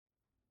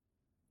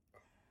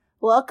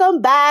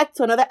Welcome back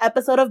to another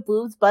episode of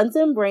Boobs, Buns,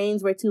 and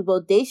Brains, where two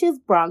bodacious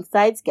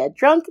Bronxites get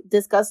drunk,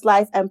 discuss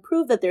life, and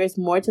prove that there is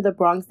more to the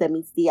Bronx than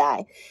meets the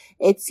eye.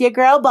 It's your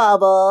girl,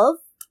 Bubbles.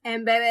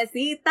 And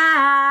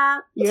Bebecita.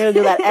 You're going to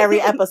do that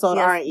every episode,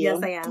 Yes, aren't you?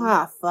 yes, I am.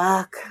 Ah,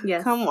 fuck.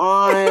 Yes. Come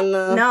on.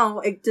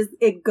 No,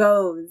 it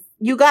goes.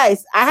 You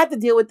guys, I had to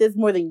deal with this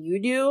more than you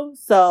do,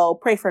 so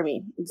pray for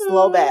me. Just a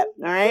little bit,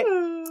 all right?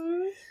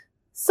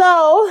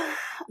 So,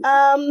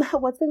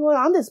 what's been going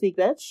on this week,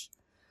 bitch?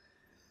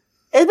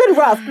 It's been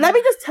rough. Let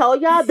me just tell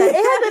y'all that it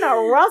has been a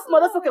rough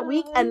motherfucking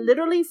week, and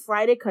literally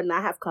Friday could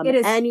not have come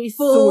any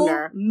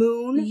sooner.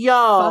 Moon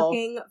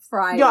fucking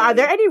Friday. Yo, are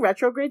there any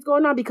retrogrades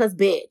going on? Because,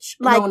 bitch,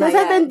 like, this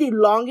has been the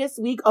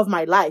longest week of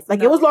my life.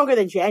 Like, it was longer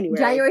than January.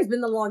 January's been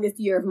the longest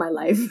year of my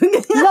life.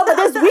 No, but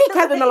this week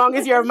has been the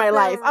longest year of my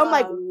life. I'm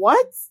like,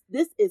 what?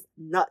 This is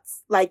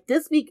nuts. Like,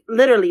 this week,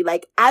 literally,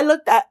 like, I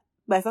looked at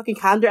my fucking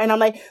calendar and I'm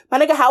like, my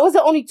nigga, how is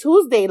it only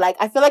Tuesday? Like,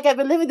 I feel like I've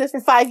been living this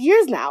for 5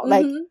 years now.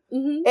 Like,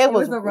 it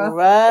was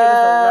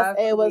rough.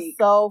 It was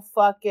so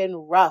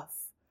fucking rough.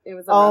 It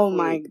was a rough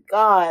my week.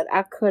 God.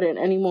 I couldn't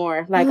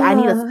anymore. Like, I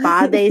need a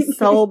spa day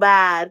so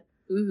bad.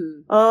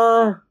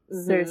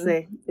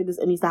 Seriously.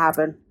 It needs to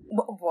happen.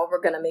 Well,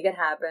 we're gonna make it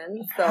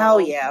happen. So. Hell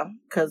yeah.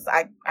 Cause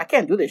I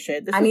can't do this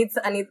shit. My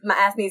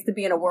ass needs to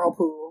be in a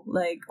whirlpool,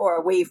 like, or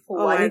a wave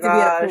pool. Oh I need to be in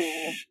a pool.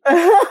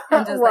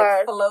 And just,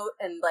 like, float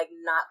and, like,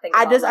 not think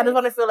about I just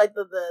want to feel like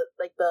the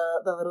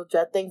little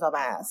jet things on my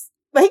ass.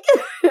 Like,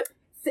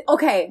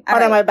 okay.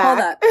 On my back. Hold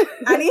up.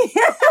 I need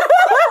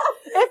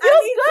it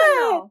feels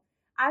good.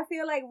 I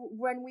feel like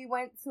when we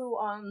went to,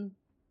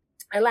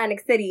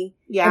 Atlantic City.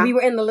 Yeah. And we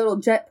were in the little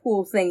jet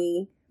pool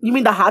thingy. You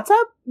mean the hot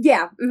tub?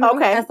 Yeah. Mm-hmm.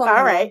 Okay.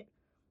 All right.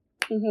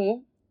 Mm-hmm.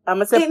 I'm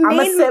gonna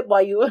sip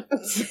while you.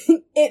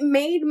 It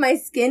made my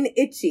skin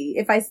itchy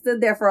if I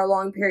stood there for a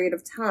long period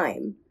of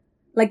time,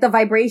 like the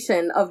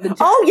vibration of the jet.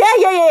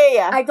 Oh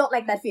yeah. I don't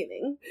like that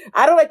feeling.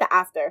 I don't like the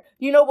after.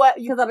 You know what?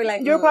 Because I'll be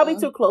like, you're probably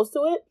too close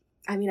to it.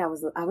 I mean, I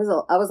was a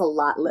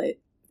lot lit.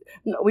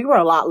 No, we were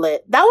a lot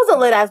lit. That was a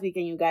lit ass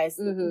weekend, you guys.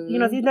 Mm-hmm. You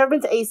know, if you've never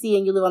been to AC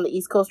and you live on the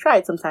East Coast, try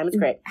it sometime. It's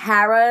great.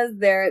 Harrah's,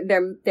 their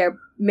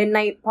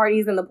midnight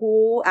parties in the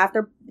pool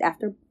after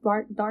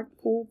dark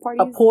pool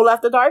parties. A pool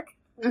after dark?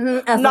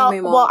 Mm-hmm. No,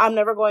 well, I'm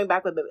never going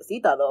back with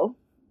Bebecita though.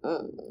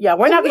 Yeah,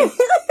 we're not being this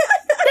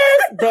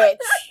bitch.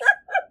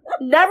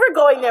 Never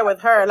going there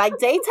with her. Like,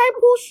 daytime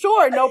pool,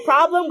 sure, no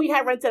problem. We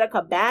had rented a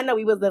cabana.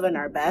 We was living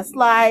our best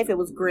life. It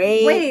was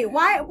great. Wait,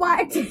 why?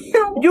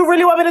 You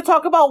really want me to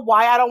talk about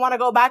why I don't want to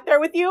go back there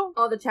with you?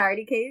 Oh, the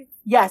charity case?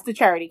 Yes, the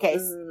charity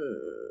case.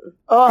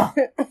 Oh,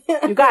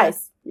 you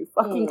guys. You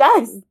fucking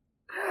guys.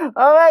 Oh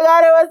my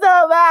God, it was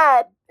so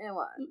bad. And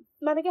what?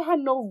 My nigga had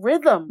no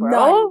rhythm, bro.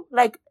 None.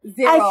 Like,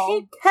 Zero. and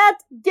she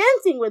kept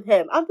dancing with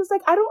him. I'm just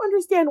like, I don't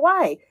understand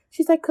why.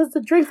 She's like, cause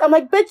the drinks. I'm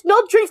like, bitch,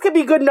 no drinks could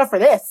be good enough for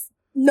this.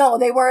 No,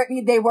 they weren't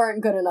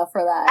good enough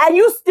for that. And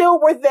you still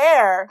were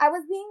there. I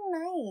was being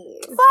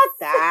nice. Fuck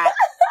that. I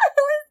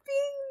was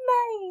being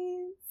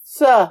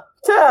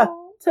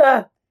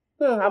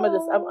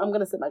nice. I'm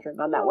gonna sip my drink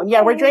on that one.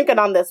 Yeah, we're drinking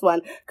on this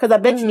one because a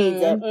bitch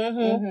needs it.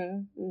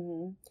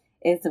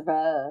 It's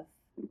rough.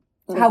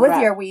 How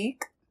was your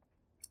week?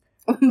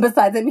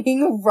 Besides it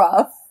being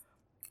rough.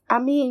 I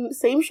mean,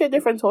 same shit,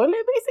 different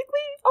toilet,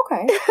 basically.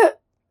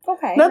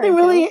 Okay. Nothing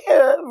really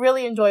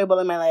enjoyable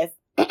in my life.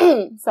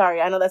 Sorry,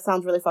 I know that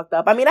sounds really fucked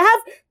up. I mean, I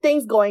have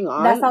things going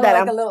on. That sounds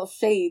like a little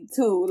shade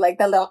too, like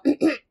that little.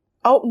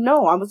 Oh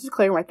no, I was just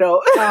clearing my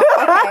throat. Oh,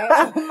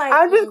 okay.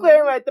 I'm just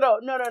clearing my throat.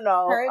 No.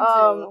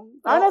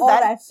 All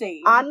that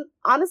shade.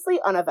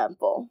 Honestly,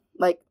 uneventful.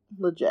 Like,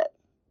 legit.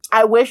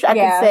 I wish I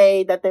could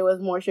say that there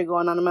was more shit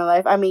going on in my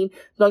life. I mean,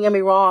 don't get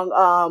me wrong.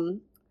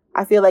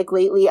 I feel like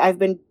lately I've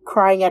been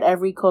crying at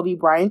every Kobe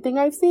Bryant thing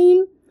I've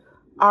seen.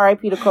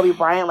 R.I.P. to Kobe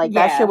Bryant. Like,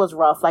 that shit was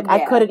rough. Like,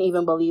 I couldn't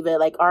even believe it.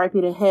 Like,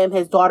 R.I.P. to him,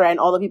 his daughter, and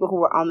all the people who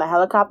were on the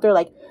helicopter.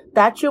 Like,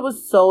 that shit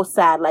was so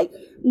sad. Like,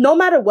 no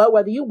matter what,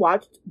 whether you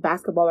watched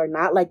basketball or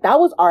not, like, that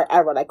was our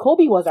era. Like,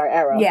 Kobe was our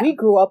era. Yeah. We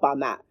grew up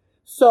on that.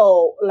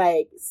 So,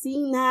 like,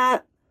 seeing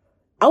that,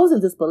 I was in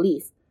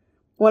disbelief.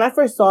 When I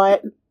first saw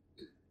it,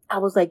 I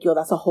was like, yo,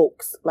 that's a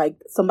hoax. Like,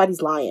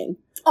 somebody's lying.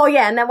 Oh,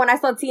 yeah. And then when I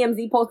saw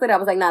TMZ posted it, I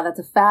was like, nah, that's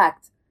a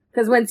fact.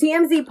 Because when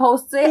TMZ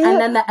posted it,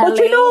 and then the LA... But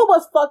you know what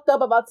was fucked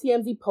up about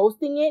TMZ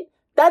posting it?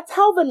 That's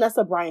how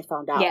Vanessa Bryant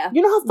found out. Yeah.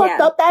 You know how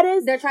fucked up that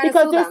is? They're trying to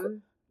sue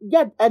them.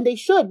 Yeah, and they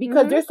should,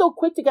 because they're so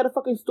quick to get a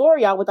fucking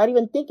story out without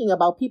even thinking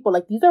about people.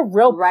 Like, these are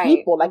real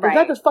people. Like, it's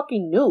not just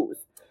fucking news.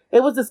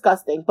 It was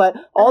disgusting. But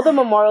all the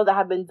memorials that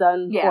have been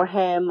done for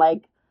him,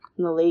 like,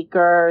 the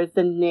Lakers,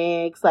 the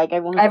Knicks, like,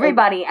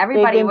 everybody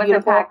was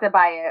impacted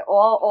by it.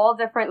 All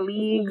different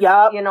leagues.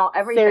 Yup. You know,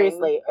 everything.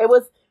 Seriously. It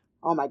was...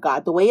 Oh my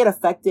God, the way it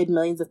affected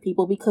millions of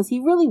people, because he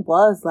really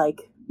was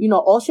like, you know,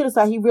 all shit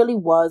aside, he really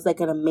was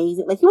like an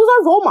amazing, like, he was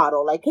our role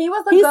model. Like, he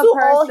was a good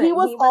person. He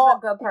was a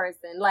good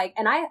person. Like,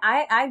 and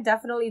I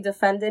definitely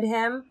defended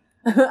him.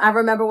 I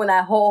remember when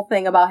that whole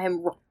thing about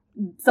him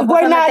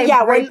supposedly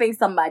raping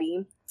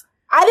somebody.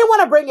 I didn't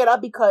want to bring it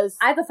up because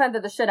I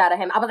defended the shit out of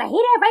him. I was like, he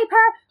didn't rape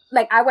her.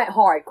 Like, I went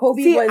hard.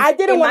 Kobe was,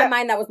 in my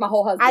mind, that was my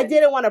whole husband. I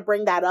didn't want to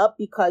bring that up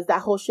because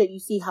that whole shit, you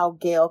see how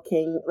Gayle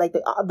King, like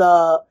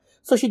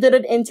so she did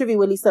an interview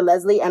with Lisa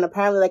Leslie and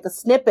apparently like a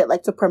snippet,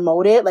 like to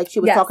promote it, like she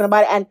was talking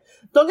about it. And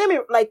don't get me,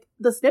 like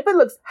the snippet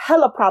looks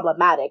hella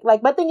problematic.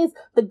 Like my thing is,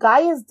 the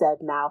guy is dead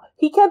now.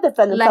 He can't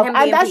defend himself.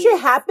 And that shit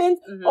happened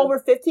over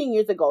 15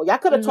 years ago. Y'all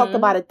could have talked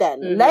about it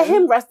then. Let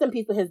him rest in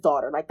peace with his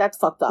daughter. Like that's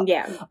fucked up.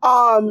 Yeah.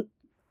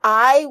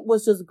 I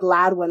was just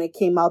glad when it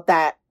came out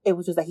that it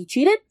was just that he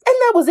cheated and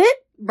that was it.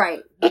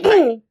 Right.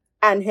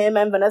 And him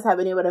and Vanessa have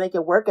been able to make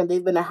it work and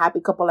they've been a happy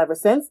couple ever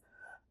since.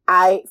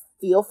 I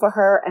feel for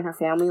her and her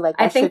family. Like,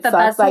 I think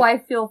that's who I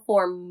feel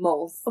for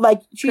most.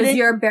 Like, because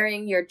you're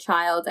burying your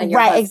child and your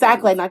husband.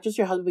 Exactly. Not just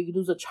your husband, but you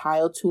lose a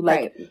child too.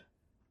 Like,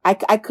 I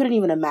couldn't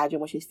even imagine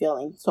what she's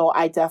feeling. So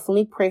I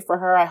definitely pray for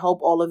her. I hope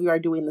all of you are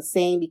doing the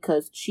same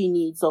because she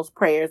needs those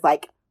prayers.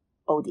 Like,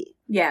 OD.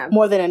 Yeah.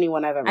 More than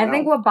anyone I've ever known. I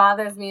think what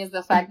bothers me is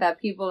the fact that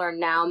people are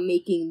now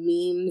making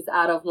memes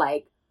out of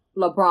like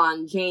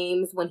LeBron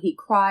James when he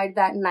cried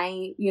that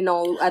night, you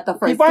know, at the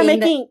first People are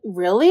making,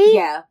 really?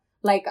 Yeah.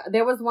 Like,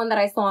 there was one that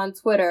I saw on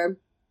Twitter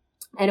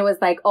and it was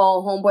like,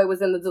 oh, homeboy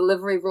was in the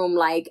delivery room,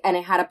 like, and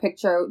it had a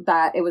picture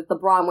that it was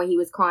LeBron when he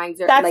was crying.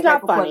 That's like,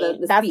 not right funny.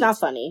 The That's speech. not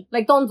funny.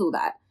 Like, don't do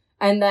that.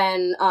 And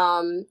then,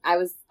 I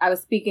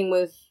was speaking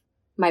with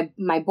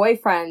my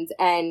boyfriend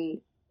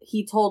and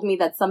he told me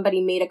that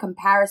somebody made a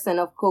comparison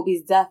of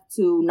Kobe's death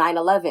to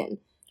 9/11.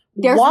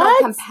 There's no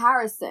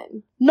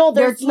comparison. No,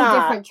 there's two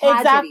not. Different tragedies.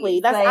 Exactly.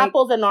 That's like,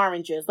 apples and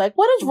oranges. Like,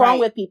 what is wrong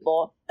with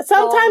people?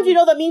 Sometimes, you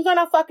know, the memes are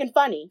not fucking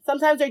funny.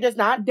 Sometimes they're just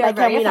not. They're like,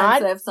 very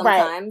offensive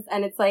sometimes.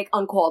 And it's, like,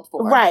 uncalled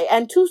for. Right.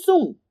 And too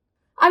soon.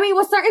 I mean,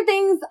 with certain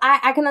things,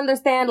 I can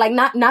understand, like,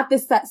 not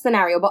this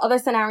scenario, but other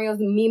scenarios,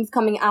 memes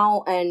coming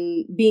out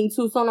and being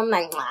too soon, I'm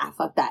like, nah,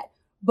 fuck that.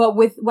 But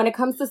when it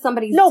comes to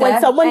somebody's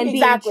death and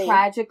being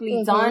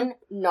tragically done,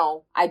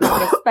 no, I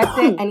don't respect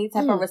it. Any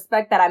type of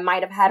respect that I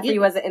might have had for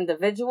you as an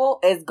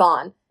individual is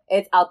gone.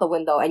 It's out the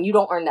window, and you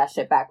don't earn that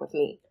shit back with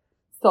me.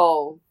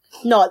 So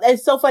no,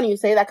 it's so funny you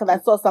say that because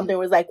I saw something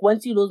where it was like,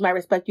 once you lose my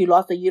respect, you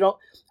lost it.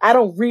 I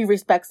don't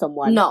re-respect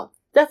someone. No,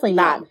 definitely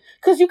not,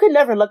 because you can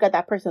never look at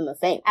that person the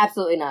same.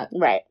 Absolutely not.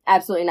 Right.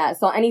 Absolutely not.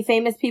 So any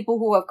famous people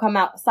who have come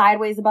out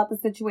sideways about the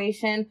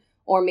situation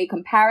or make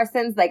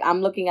comparisons, like,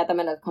 I'm looking at them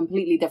in a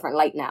completely different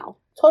light now.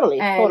 Totally.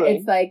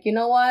 It's like, you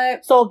know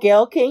what? So,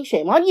 Gayle King,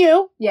 shame on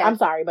you. Yeah. I'm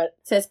sorry, but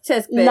tisk,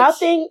 bitch.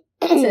 Nothing.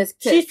 Tisk.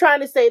 She's trying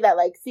to say that,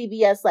 like,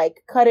 CBS,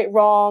 like, cut it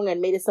wrong and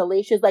made it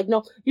salacious. Like,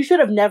 no, you should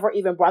have never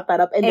even brought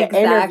that up in the interview.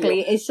 Exactly.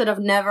 It should have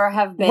never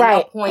have been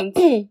a point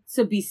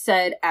to be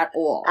said at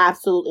all.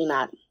 Absolutely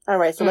not. All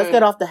right, so let's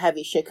get off the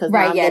heavy shit because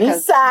I'm getting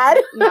sad.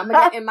 I'm going to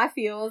get in my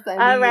feels. And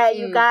all right,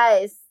 you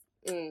guys.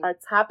 Our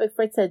topic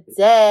for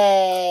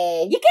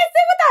today. You can't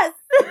sit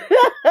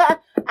with us.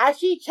 As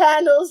she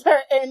channels her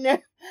inner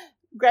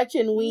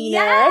Gretchen Wiener.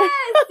 Yes,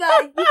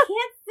 you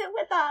can't sit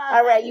with us.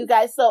 All right, you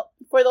guys. So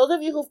for those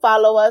of you who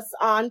follow us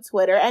on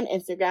Twitter and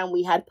Instagram,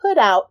 we had put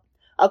out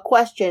a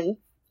question,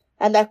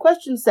 and that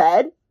question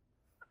said,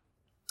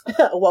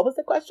 what was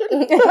the question? I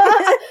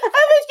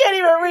just can't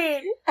even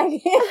read. I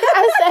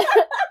said,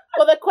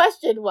 well, the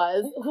question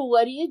was,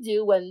 what do you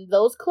do when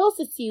those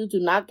closest to you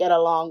do not get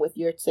along with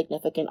your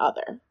significant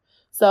other?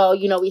 So,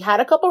 you know, we had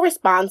a couple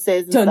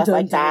responses and stuff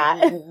like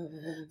that.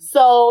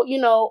 So, you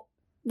know,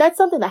 that's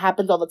something that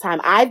happens all the time.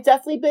 I've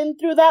definitely been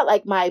through that.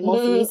 Like my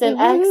most recent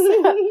ex,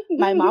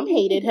 my mom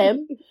hated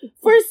him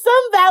for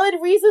some valid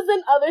reasons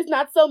and others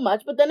not so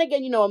much. But then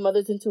again, you know, a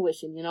mother's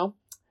intuition, you know.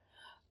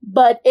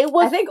 But it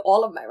was... I think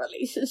all of my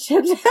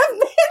relationships have been...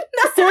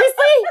 Seriously?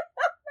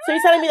 So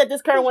you're telling me that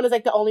this current one is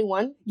like the only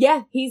one?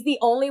 Yeah, he's the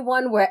only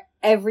one where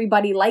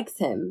everybody likes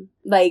him.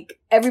 Like,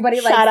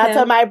 everybody likes him. Shout out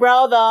to my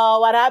bro, though.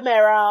 What up,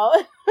 Mero?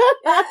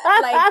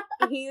 Like,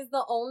 he's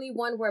the only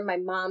one where my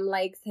mom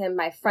likes him,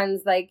 my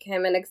friends like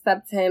him and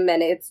accept him,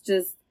 and it's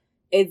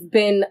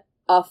been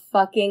a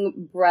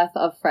fucking breath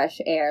of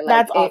fresh air. Like,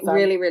 that's awesome. It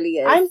really, really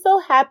is. I'm so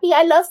happy.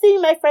 I love seeing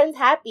my friends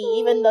happy,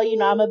 even though, you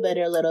know, I'm a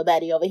bitter little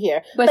Betty over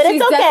here. But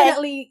she's it's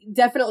okay.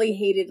 definitely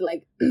hated,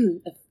 like,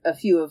 a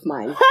few of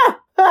mine.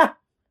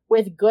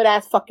 With good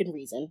ass fucking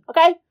reason.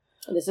 Okay?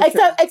 This is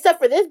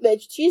except for this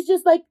bitch, she's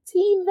just like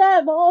team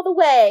them all the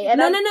way. And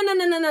no.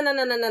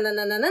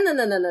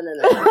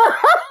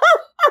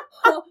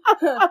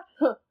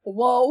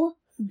 Whoa.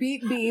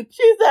 Beep, beep.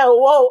 She said,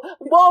 whoa.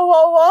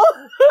 Whoa.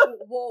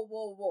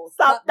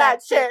 Stop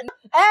that shit.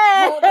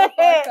 Hey! Hold the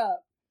fuck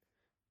up.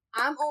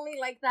 I'm only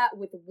like that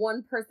with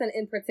one person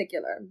in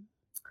particular.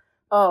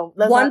 Oh,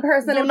 one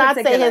person in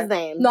particular. Do not say his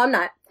name. No, I'm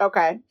not.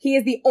 Okay. He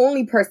is the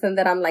only person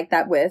that I'm like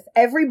that with.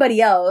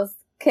 Everybody else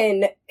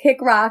can kick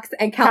rocks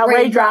and count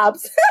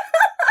raindrops.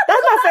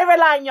 That's my favorite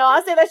line, y'all.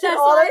 I say that shit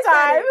all the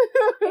time.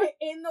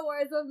 In the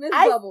words of Miss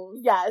Bubbles.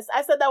 Yes.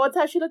 I said that one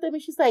time. She looked at me.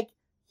 She's like,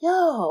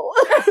 yo.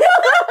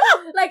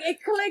 Like, it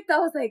clicked. I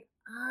was like,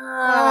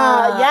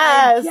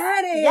 yes. I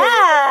get it.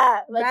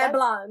 Yeah. Like Mad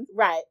blonde.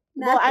 Right.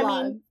 Mad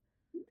blonde.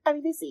 I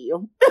mean, they see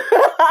you.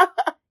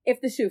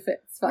 If the shoe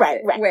fits,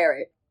 right. Wear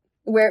it.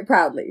 Wear it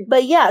proudly.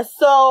 But yeah,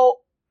 so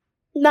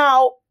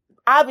now,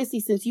 obviously,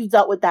 since you've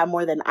dealt with that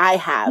more than I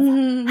have,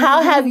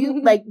 how have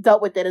you, like,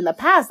 dealt with it in the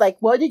past? Like,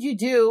 what did you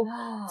do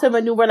to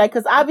maneuver? Like,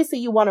 because obviously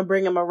you want to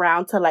bring him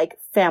around to, like,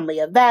 family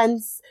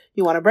events.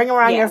 You want to bring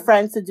around your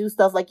friends to do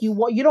stuff. Like, you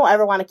don't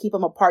ever want to keep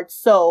them apart.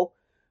 So,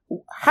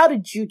 how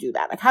did you do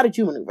that? Like, how did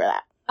you maneuver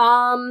that?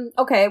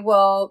 Okay,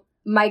 well,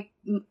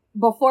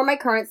 before my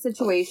current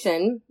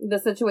situation, the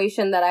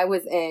situation that I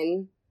was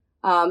in,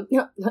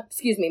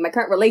 excuse me, my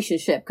current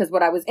relationship, because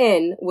what I was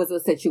in was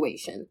a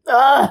situation.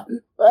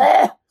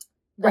 Right.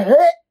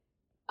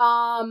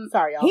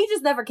 Sorry, y'all. He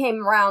just never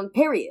came around,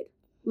 period.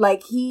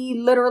 Like, he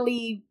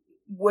literally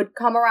would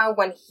come around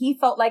when he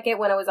felt like it,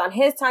 when it was on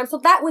his time. So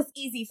that was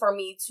easy for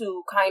me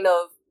to kind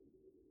of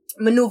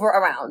maneuver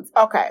around.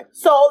 Okay.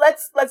 So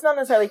let's not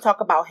necessarily talk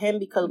about him,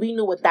 because we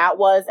knew what that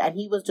was, and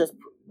he was just,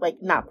 like,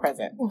 not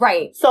present.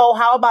 Right. So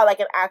how about, like,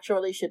 an actual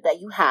relationship that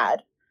you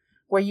had,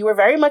 where you were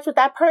very much with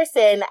that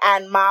person,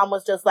 and mom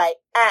was just like,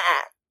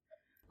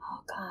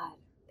 Oh, God.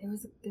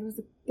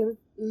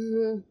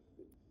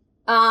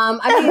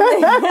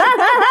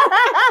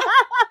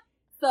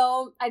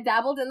 So I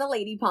dabbled in the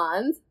lady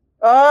pond.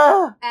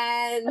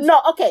 And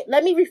no, okay,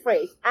 let me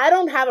rephrase. I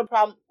don't have a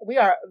problem. We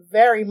are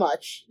very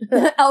much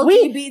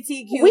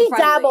LGBTQ we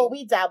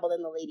dabble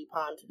in the lady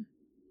pond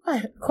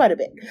quite a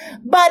bit.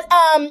 But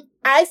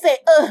I say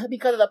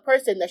because of the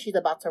person that she's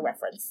about to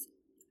reference.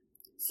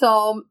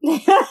 So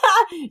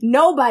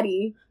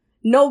nobody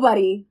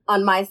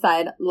on my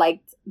side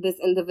liked this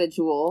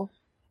individual,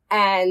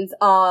 and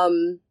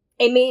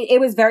it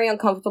was very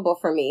uncomfortable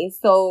for me.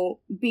 So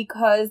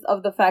because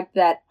of the fact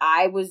that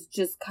I was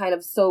just kind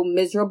of so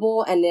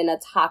miserable and in a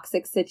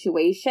toxic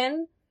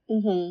situation,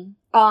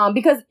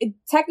 because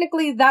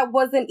technically that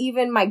wasn't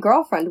even my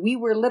girlfriend. We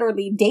were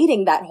literally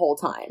dating that whole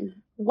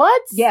time.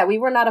 What? Yeah, we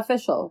were not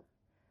official.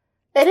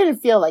 It didn't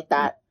feel like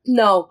that.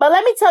 No. But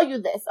let me tell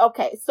you this.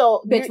 Okay,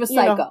 so bitch was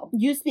psycho.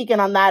 You speaking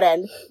on that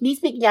end, me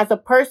speaking as a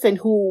person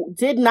who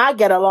did not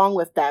get along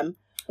with them.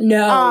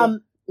 No.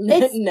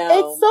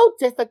 It's so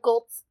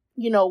difficult,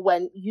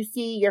 when you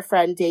see your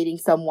friend dating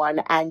someone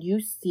and you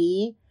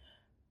see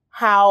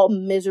how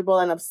miserable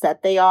and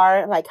upset they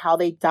are, like how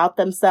they doubt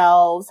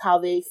themselves, how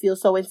they feel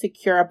so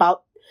insecure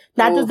about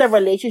not just their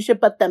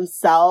relationship, but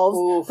themselves.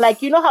 Oof.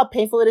 Like, you know how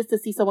painful it is to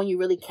see someone you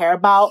really care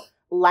about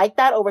like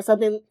that over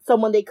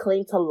someone they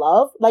claim to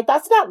love? Like,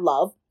 that's not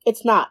love.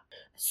 It's not.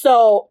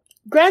 So,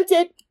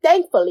 granted,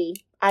 thankfully,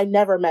 I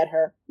never met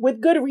her.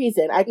 With good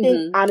reason. I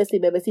think, honestly,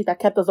 Bebecita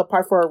kept us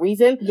apart for a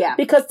reason. Yeah.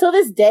 Because to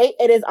this day,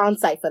 it is on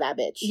site for that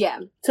bitch. Yeah.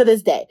 To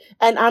this day.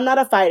 And I'm not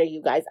a fighter,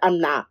 you guys. I'm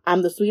not.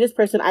 I'm the sweetest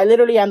person. I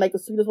literally am, like, the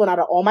sweetest one out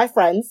of all my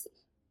friends.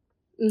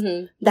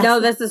 No,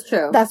 this is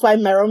true. That's why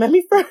Meryl met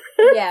me first.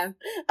 Yeah.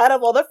 Out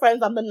of all the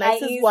friends, I'm the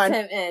nicest one.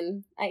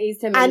 I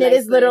eased him in. And it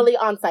is literally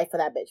on site for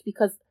that bitch,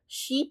 because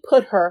she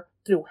put her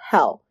through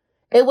hell.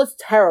 It was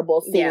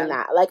terrible seeing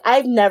that. Like,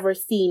 I've never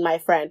seen my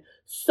friend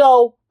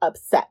so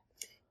upset.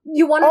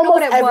 You want to know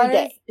what it was?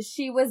 Day.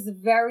 She was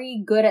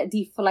very good at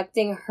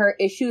deflecting her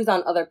issues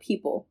on other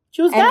people.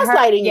 She was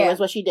gaslighting you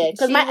is what she did.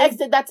 Because my ex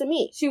did that to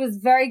me. She was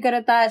very good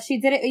at that. She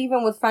did it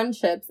even with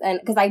friendships. And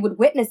because I would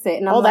witness it.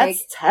 And I'm like,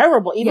 that's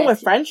terrible. Even with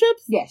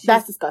friendships? Yeah.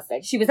 That's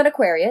disgusting. She was an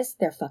Aquarius.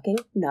 They're fucking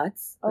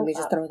nuts. Let me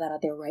just throw that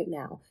out there right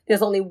now.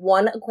 There's only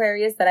one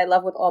Aquarius that I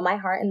love with all my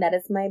heart. And that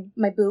is my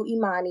boo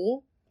Imani.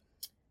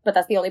 But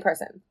that's the only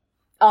person.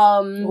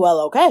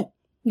 Well, okay.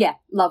 Yeah.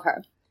 Love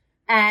her.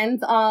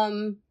 And,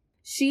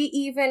 she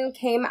even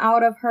came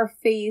out of her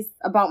face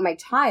about my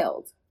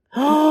child.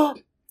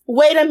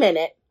 Wait a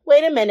minute.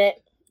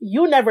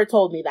 You never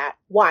told me that.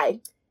 Why?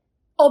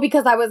 Oh,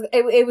 because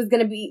it was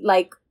going to be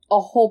like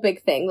a whole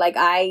big thing. Like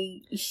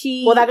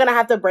Well, they're going to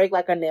have to break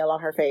like a nail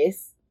on her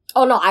face.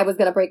 Oh no, I was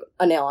going to break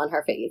a nail on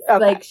her face.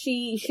 Okay. Like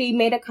she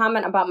made a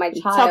comment about my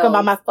child. Talking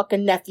about my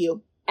fucking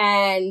nephew.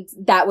 And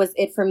that was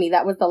it for me.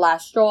 That was the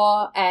last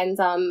straw. And,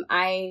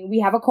 we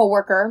have a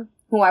coworker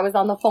who I was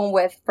on the phone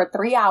with for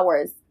 3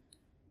 hours.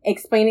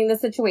 Explaining the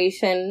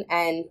situation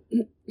and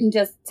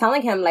just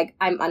telling him, like,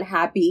 I'm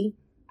unhappy.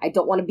 I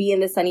don't want to be in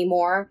this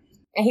anymore.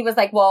 And he was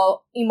like,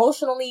 well,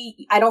 emotionally,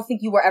 I don't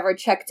think you were ever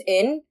checked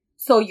in,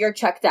 so you're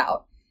checked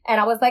out. And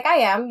I was like, I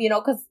am,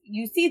 because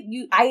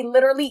I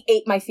literally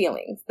ate my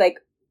feelings. Like,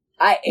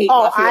 I ate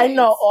my feelings. I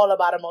know all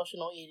about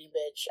emotional eating,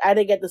 bitch. I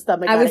didn't get the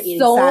stomach out of eating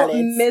salads. I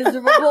was so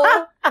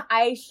miserable.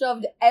 I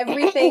shoved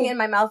everything in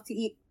my mouth to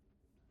eat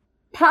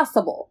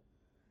possible.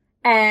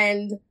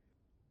 And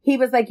he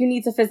was like, you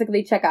need to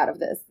physically check out of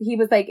this. He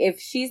was like,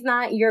 if she's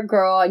not your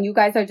girl and you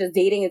guys are just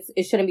dating,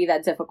 it shouldn't be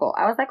that difficult.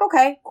 I was like,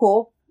 okay,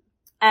 cool.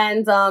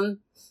 And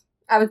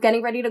I was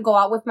getting ready to go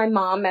out with my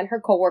mom and her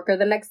coworker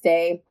the next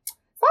day.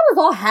 So I was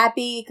all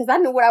happy because I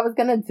knew what I was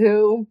gonna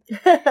do. And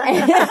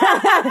I'm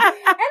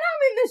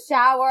in the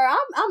shower.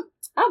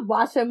 I'm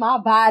washing my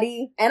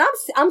body and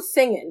I'm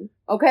singing.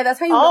 Okay,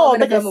 that's how you know I'm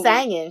in a good mood.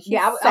 Singing.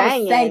 Yeah, I was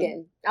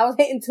singing. I was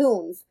hitting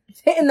tunes,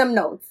 hitting them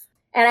notes.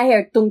 And I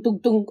hear dunk,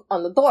 dunk, dunk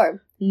on the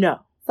door. No.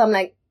 So I'm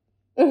like,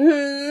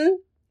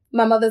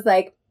 My mother's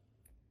like,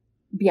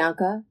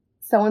 Bianca,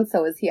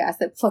 so-and-so is here. I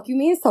said, fuck you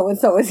mean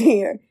so-and-so is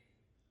here?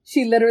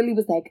 She literally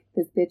was like,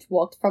 this bitch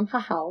walked from her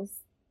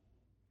house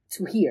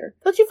to here.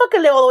 Don't you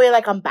fucking live all the way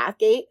like on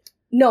Bathgate?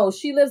 No,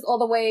 she lives all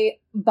the way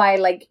by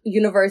like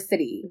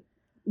University,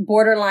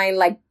 borderline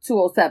like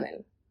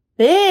 207.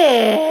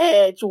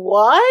 Bitch,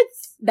 what?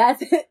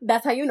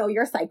 That's how you know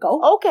you're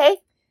psycho. Okay.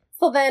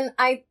 So then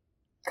I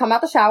come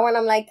out the shower and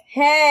I'm like,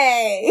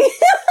 hey.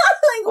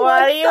 Like,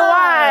 what do you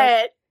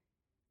want?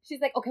 She's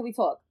like, okay, we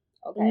talk.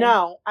 Okay.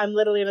 No, I'm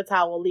literally in a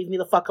towel. Leave me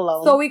the fuck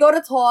alone. So we go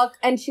to talk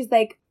and she's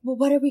like, well,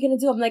 what are we going to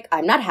do? I'm like,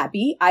 I'm not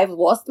happy. I've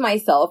lost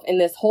myself in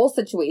this whole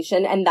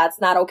situation and that's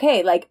not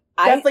okay. Like,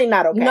 definitely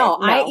not okay. No.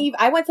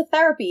 I went to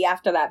therapy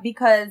after that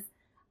because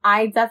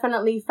I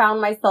definitely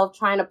found myself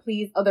trying to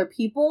please other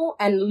people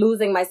and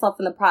losing myself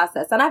in the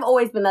process. And I've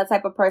always been that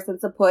type of person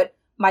to put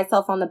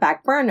myself on the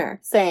back burner.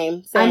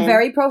 Same. I'm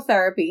very pro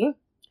therapy.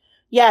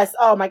 Yes.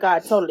 Oh my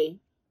God. Totally.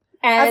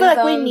 And I feel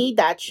like we need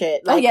that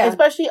shit. Like,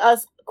 especially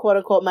us, quote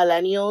unquote,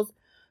 millennials.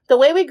 The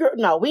way we grew,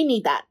 no, we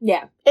need that.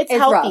 Yeah. It's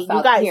healthy.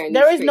 You guys,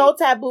 there is no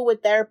taboo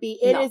with therapy.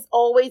 It is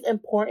always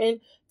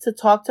important to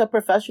talk to a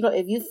professional.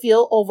 If you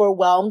feel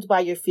overwhelmed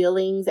by your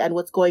feelings and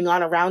what's going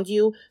on around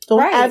you,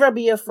 don't ever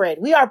be afraid.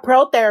 We are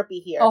pro therapy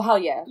here. Oh, hell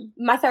yeah.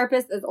 My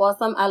therapist is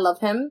awesome. I love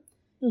him.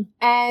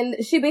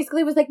 And she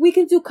basically was like, we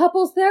can do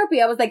couples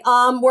therapy. I was like,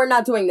 we're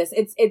not doing this.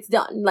 It's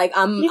done. Like,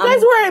 you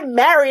guys weren't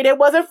married. It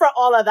wasn't for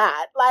all of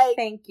that. Like,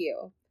 thank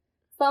you.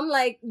 So I'm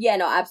like, yeah,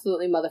 no,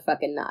 absolutely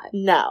motherfucking not.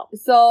 No.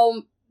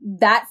 So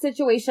that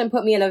situation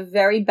put me in a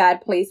very bad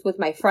place with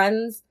my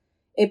friends.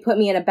 It put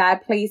me in a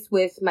bad place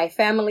with my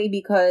family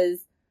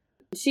because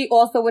she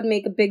also would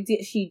make a big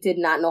deal. She did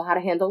not know how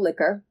to handle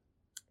liquor.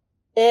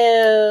 Ew.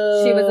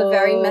 She was a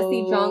very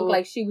messy drunk.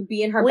 Like, she would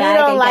be in her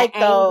bag and get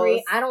angry.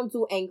 Those. I don't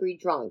do angry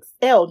drunks.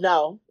 Ew,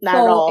 no. Not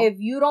at all. So if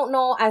you don't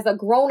know, as a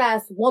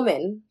grown-ass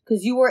woman,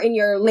 because you were in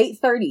your late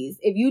 30s,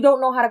 if you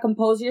don't know how to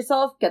compose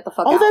yourself, get the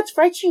fuck out. Oh, that's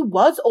right. She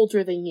was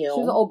older than you. She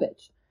was an old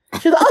bitch.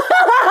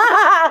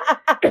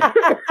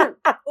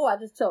 Oh, I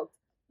just choked.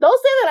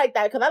 Don't say it like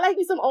that, because I like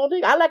me some old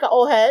nigga. I like an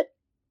old head.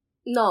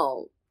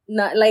 No.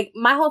 Like,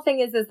 my whole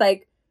thing is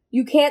like,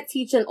 you can't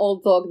teach an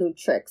old dog new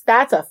tricks.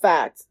 That's a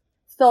fact.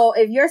 So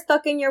if you're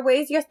stuck in your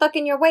ways, you're stuck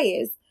in your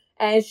ways.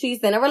 And she's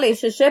in a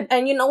relationship.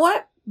 And you know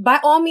what? By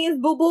all means,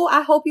 boo-boo,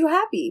 I hope you're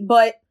happy.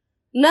 But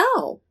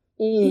no.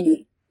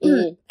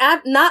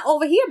 Not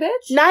over here,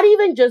 bitch. Not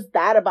even just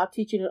that about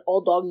teaching an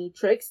old dog new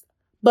tricks.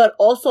 But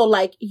also,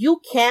 like, you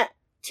can't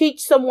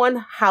teach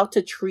someone how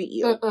to treat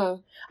you.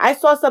 I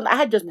saw something. I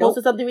had just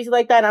posted something recently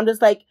like that. And I'm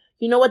just like,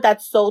 you know what?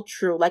 That's so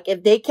true. Like,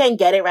 if they can't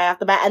get it right off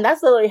the bat. And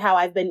that's literally how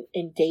I've been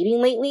in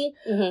dating lately.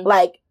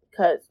 Like,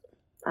 because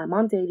I'm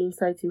on dating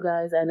sites, you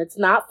guys, and it's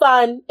not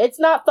fun. It's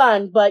not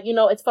fun, but, you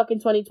know, it's fucking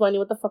 2020.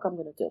 What the fuck I'm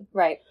gonna do?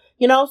 Right.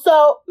 You know,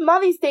 so I'm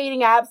on these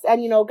dating apps,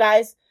 and, you know,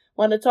 guys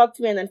want to talk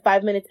to me, and then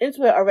 5 minutes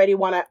into it already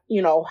want to,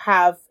 you know,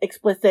 have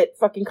explicit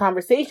fucking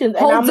conversations.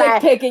 And I'm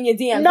like, pic in your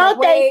DMs. No,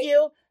 like, thank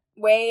you.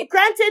 Wait.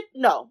 Granted,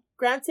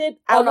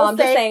 I'm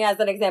just saying as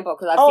an example,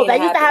 because I've seen that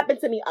used to happen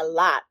to me a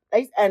lot,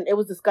 and it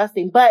was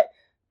disgusting, but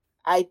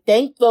I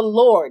thank the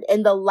Lord.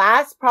 In the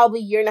last probably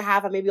year and a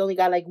half, I maybe only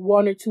got like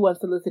 1 or 2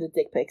 unsolicited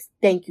dick pics.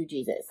 Thank you,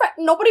 Jesus.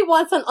 Nobody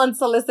wants an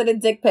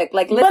unsolicited dick pic.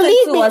 Like, listen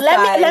Believe to me, us,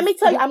 guys. let me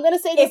tell you, I'm going to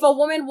say this. If a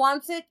woman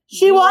wants it,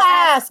 she will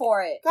ask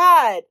for it.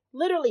 God,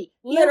 literally.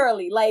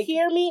 Like,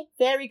 hear me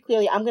very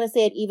clearly. I'm going to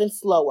say it even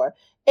slower.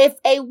 If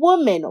a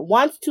woman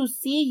wants to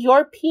see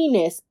your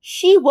penis,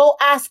 she will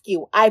ask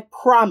you. I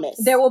promise.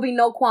 There will be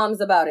no qualms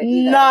about it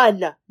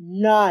either.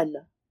 None.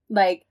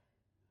 Like,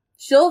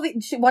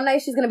 one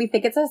night she's going to be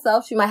thinking to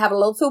herself. She might have a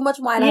little too much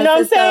wine. You know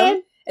what I'm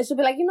saying? And she'll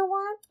be like, you know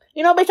what?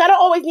 You know, bitch, I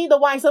don't always need the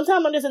wine.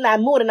 Sometimes I'm just in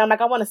that mood and I'm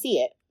like, I want to see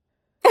it.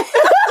 I'm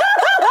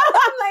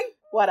like,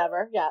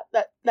 whatever. Yeah,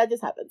 that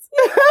just happens.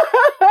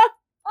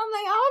 I'm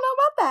like, I don't know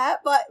about that,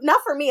 but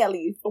not for me at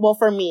least. Well,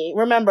 for me,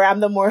 remember, I'm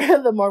the more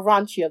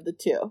raunchy of the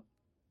two.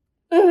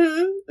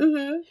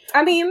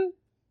 I mean,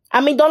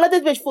 don't let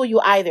this bitch fool you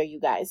either, you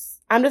guys.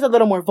 I'm just a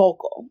little more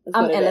vocal.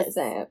 I'm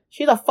innocent.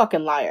 She's a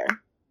fucking liar.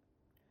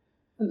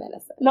 I'm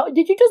innocent. No,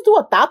 did you just do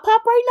a thought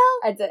pop right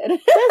now? I did.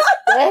 This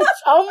bitch.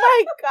 Oh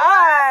my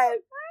God.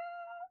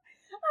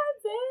 I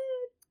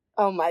did.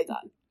 Oh my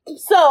God.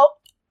 So,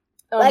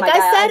 like I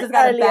said I just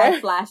got earlier, a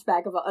bad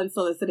flashback of an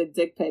unsolicited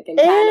dick pic in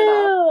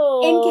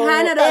Canada. In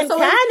Canada. In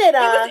Canada.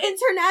 It was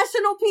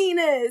international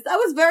penis. I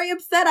was very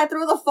upset. I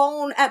threw the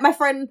phone at my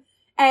friend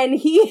and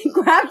he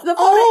grabbed the phone.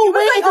 Oh,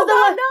 wait,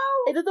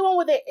 no. Is it the one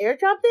where they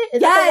airdropped it?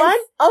 Is that the one?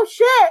 Oh,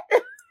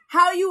 shit.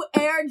 How you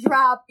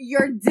airdrop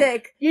your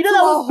dick to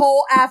a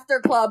whole after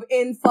club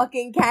in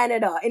fucking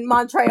Canada, in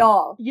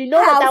Montreal. You know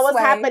that was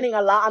happening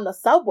a lot on the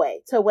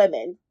subway to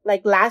women.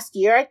 Like last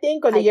year, I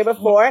think, or the year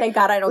before. Thank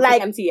God I don't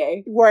take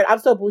MTA. Word, I'm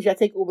so bougie. I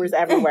take Ubers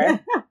everywhere.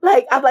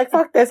 I'm like,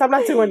 fuck this. I'm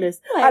not doing this.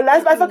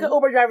 Unless my fucking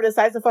Uber driver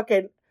decides to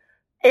fucking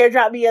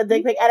airdrop me a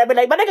dick pic, and I'd be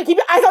like, my nigga, keep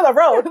your eyes on the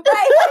road.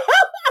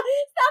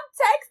 Stop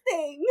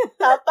texting.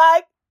 The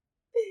fuck?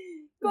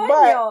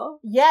 But,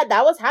 yeah,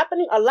 that was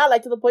happening a lot,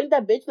 like, to the point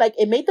that, bitch, like,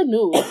 it made the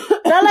news.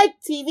 Not like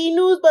TV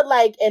news, but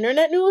like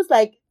internet news.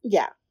 Like,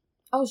 yeah.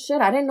 Oh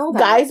shit, I didn't know that.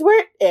 Guys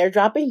were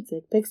airdropping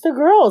dick pics to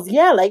girls.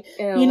 Yeah, like,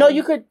 ew. You know,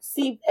 you could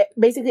see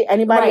basically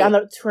anybody on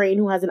the train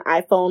who has an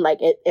iPhone, like,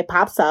 it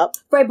pops up.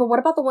 Right, but what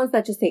about the ones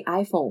that just say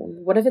iPhone?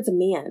 What if it's a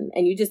man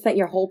and you just sent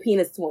your whole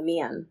penis to a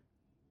man?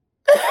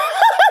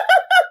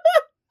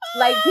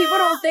 Like, people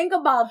don't think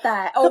about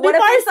that. Or what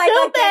if it's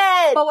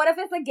like but what if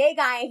it's a gay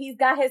guy and he's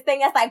got his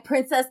thing that's like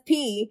Princess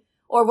P?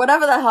 Or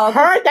whatever the hell.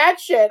 Heard that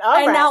shit.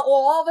 Now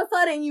all of a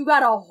sudden you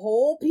got a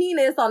whole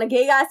penis on a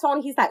gay guy's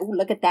phone. He's like, ooh,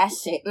 look at that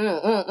shit.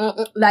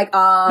 Like, be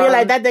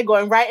like that. They're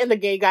going right in the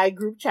gay guy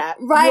group chat.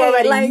 Right. You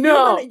already like,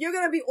 know. You're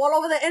gonna be all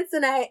over the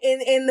internet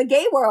in the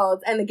gay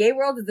world. And the gay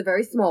world is a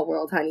very small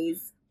world,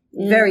 honeys.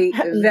 Very,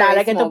 very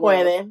Dale que small tú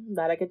puedes.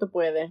 Dale que tú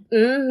puedes.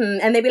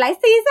 And they be like,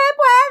 sí se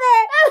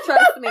puede.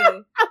 Trust me.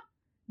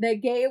 The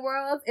gay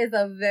world is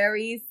a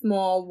very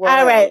small world.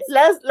 All right,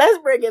 let's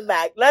bring it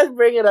back. Let's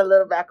bring it a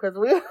little back because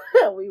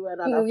we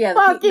went on a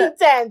fucking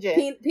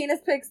tangent.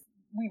 Penis pics,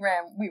 we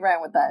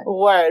ran with that.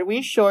 Word,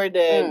 we sure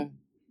did.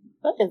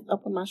 What is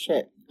up with my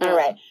shit? All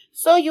right,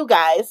 so you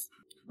guys,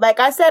 like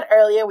I said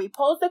earlier, we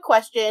posed a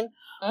question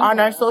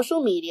on our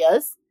social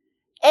medias,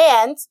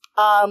 and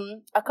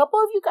a couple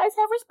of you guys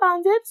have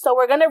responded. So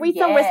we're gonna read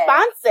some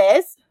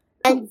responses,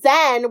 and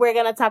then we're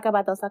gonna talk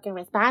about those fucking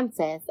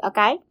responses.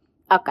 Okay.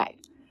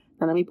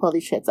 Now let me pull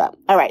these shits up.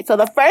 All right. So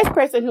the first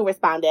person who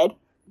responded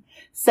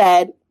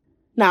said,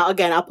 now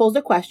again, I'll pose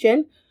the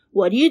question.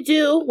 What do you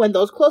do when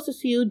those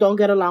closest to you don't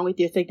get along with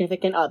your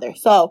significant other?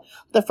 So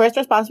the first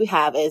response we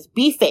have is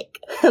be fake.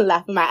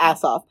 Laughing my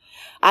ass off.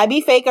 I be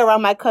fake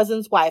around my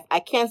cousin's wife. I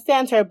can't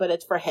stand her, but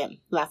it's for him.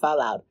 Laugh out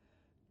loud.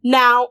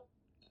 Now,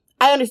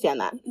 I understand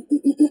that.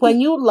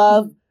 When you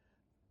love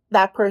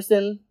that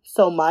person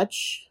so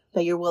much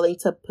that you're willing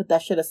to put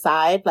that shit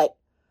aside, like,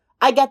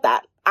 I get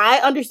that. I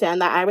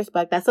understand that. I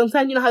respect that.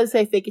 Sometimes you know how to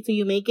say fake it till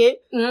you make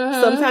it.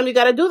 Sometimes you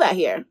gotta do that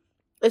here.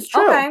 It's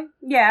true. Okay.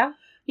 Yeah.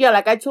 Yeah,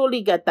 like I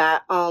totally get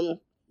that.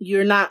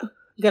 You're not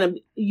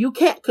you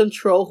can't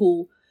control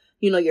who,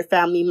 you know, your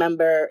family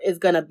member is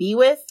gonna be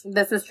with.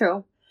 This is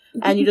true.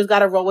 And you just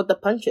gotta roll with the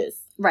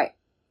punches. Right.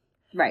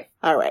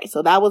 All right.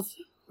 So that was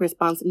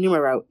response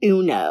numero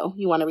uno.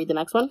 You want to read the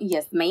next one?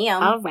 Yes,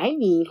 ma'am. All right.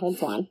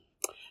 Hold on.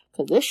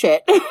 Cause this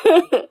shit.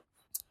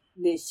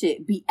 This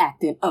shit be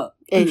acting up.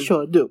 It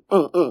sure do.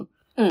 All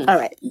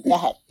right, go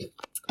ahead.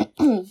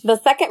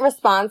 The second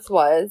response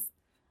was,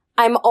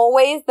 I'm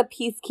always the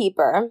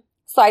peacekeeper,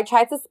 so I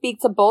try to speak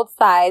to both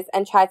sides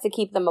and try to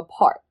keep them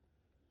apart.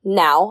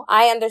 Now,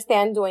 I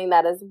understand doing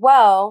that as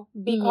well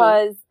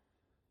because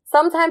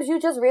sometimes you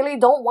just really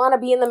don't want to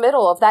be in the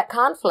middle of that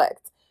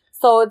conflict.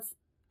 So it's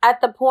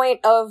at the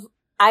point of,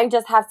 I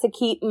just have to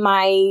keep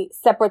my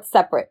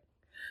separate.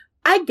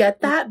 I get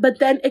that, but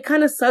then it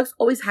kind of sucks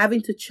always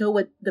having to chill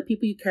with the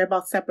people you care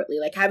about separately.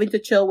 Like having to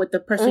chill with the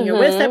person you're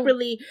with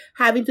separately,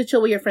 having to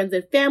chill with your friends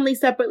and family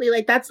separately.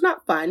 Like that's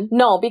not fun.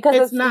 No,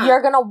 because not.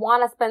 You're going to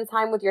want to spend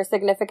time with your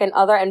significant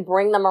other and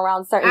bring them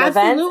around certain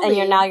events. And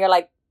you're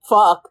like,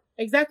 fuck.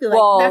 Exactly. Like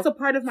well, that's a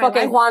part of my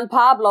fucking life. Juan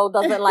Pablo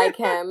doesn't like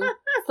him.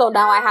 So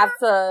now I have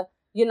to,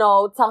 you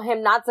know, tell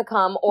him not to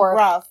come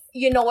or,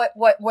 you know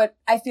what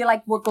I feel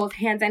like what goes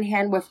hand in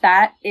hand with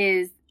that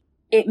is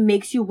it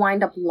makes you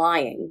wind up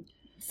lying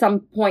some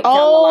point down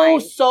the line. Oh,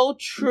 so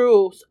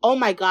true. Oh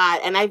my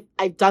God. And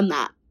I've done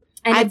that.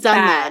 And I've done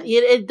that.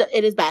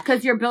 It is bad.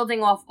 Because you're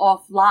building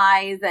off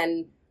lies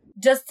and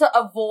just to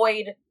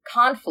avoid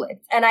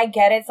conflict. And I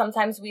get it.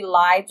 Sometimes we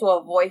lie to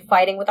avoid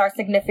fighting with our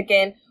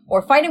significant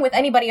or fighting with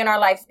anybody in our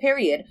lives,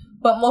 period.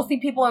 But mostly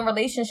people in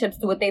relationships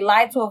do it. They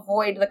lie to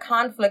avoid the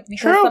conflict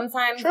because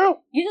sometimes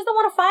you just don't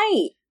want to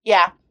fight.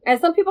 Yeah.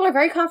 And some people are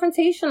very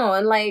confrontational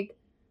and like,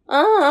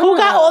 who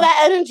got all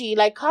that energy?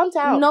 Like, calm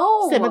down.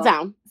 No. Simmer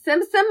down.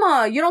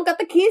 Simmer. You don't got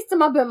the keys to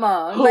my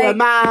bimmer. Who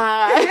am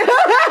I?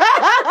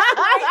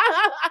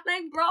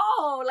 like,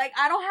 bro, like,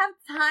 I don't have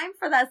time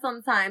for that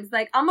sometimes.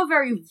 Like, I'm a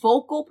very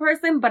vocal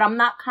person, but I'm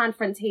not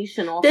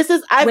confrontational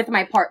with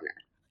my partner.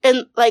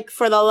 And, like,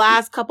 for the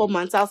last couple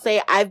months, I'll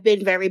say I've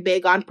been very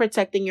big on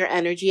protecting your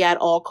energy at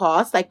all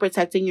costs, like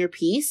protecting your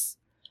peace.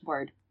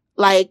 Word.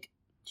 Like,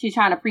 she's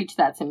trying to preach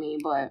that to me,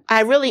 but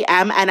I really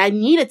am, and I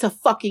need it to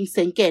fucking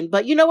sink in.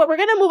 But you know what? We're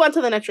gonna move on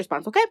to the next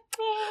response, okay?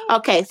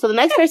 Okay, so the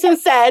next person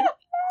said,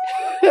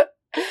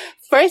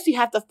 first you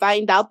have to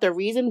find out the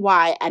reason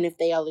why and if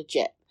they are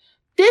legit.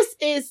 This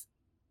is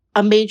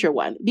a major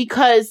one,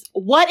 because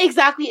what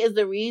exactly is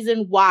the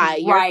reason why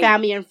your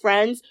family and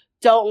friends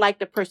don't like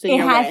the person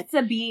you're with? It has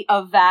to be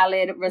a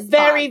valid response.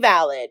 Very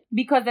valid.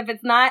 Because if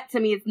it's not, to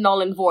me, it's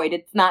null and void.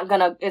 It's not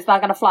gonna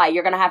fly.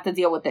 You're gonna have to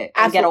deal with it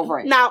and get over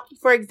it. Now,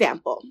 for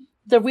example,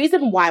 the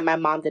reason why my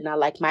mom did not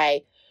like my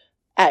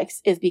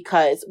ex is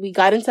because we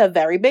got into a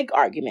very big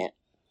argument.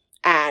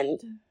 And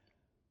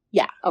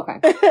yeah. Okay.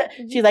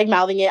 She's like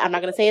mouthing it. I'm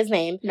not gonna say his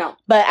name. No.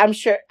 But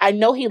I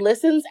know he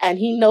listens and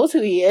he knows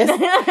who he is.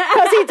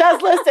 Because he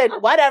does listen.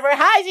 Whatever.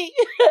 Hi, G.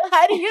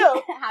 Hi to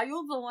you. How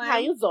you doing? How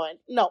you doing?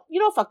 No, you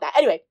know, fuck that.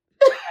 Anyway.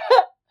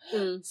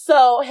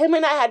 So him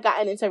and I had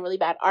gotten into a really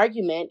bad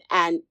argument,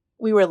 and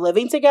we were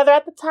living together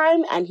at the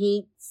time, and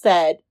he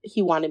said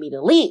he wanted me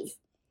to leave.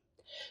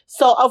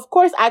 So, of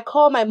course, I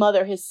called my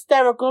mother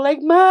hysterical, like,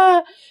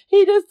 Ma,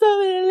 he just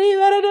told me to leave.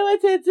 I don't know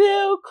what to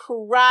do.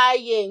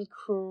 Crying.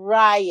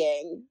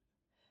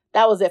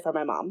 That was it for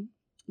my mom.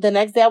 The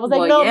next day, I was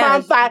like, no,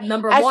 Mom, fine.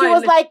 And one, she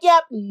was like,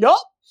 yep, nope.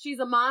 She's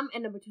a mom.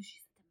 And number two,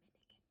 she's a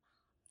Dominican.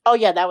 Oh,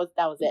 yeah, that was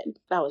it.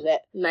 That was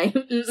it. Nice.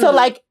 So,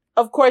 like,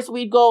 of course,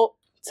 we'd go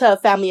to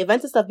family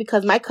events and stuff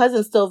because my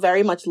cousin still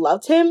very much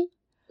loved him.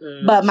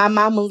 But my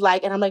mom was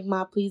like, and I'm like,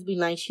 Ma, please be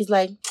nice. She's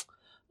like,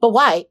 but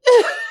why?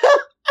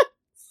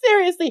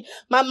 Seriously.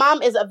 My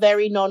mom is a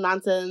very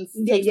no-nonsense,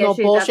 takes no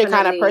bullshit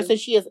kind of person.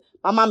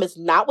 My mom is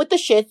not with the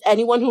shits.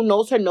 Anyone who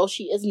knows her knows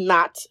she is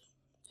not.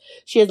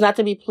 She is not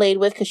to be played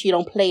with because she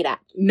don't play that.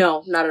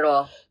 No, not at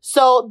all.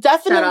 So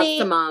definitely.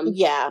 Shout out to Mom.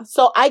 Yeah.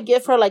 So I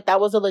give her, like,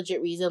 that was a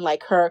legit reason.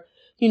 Like, her,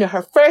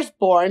 her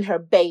firstborn, her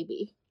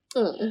baby,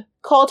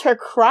 called her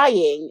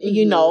crying.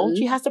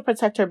 She has to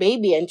protect her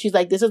baby. And she's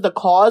like, this is the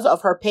cause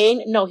of her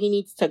pain. No, he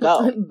needs to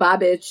go. Bye,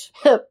 bitch.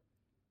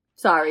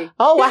 Sorry.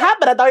 Oh, what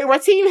happened? I thought you were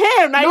team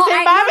him. Now you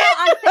saying Bobby? No,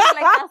 I'm saying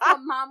like that's what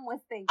Mom was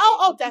thinking.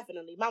 Oh,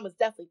 definitely. Mom was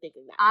definitely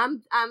thinking that.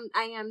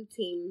 I am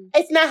team.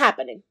 It's not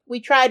happening.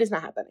 We tried. It's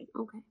not happening.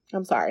 Okay.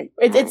 I'm sorry.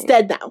 It's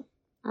dead now.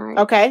 All right.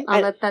 Okay.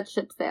 I'll let that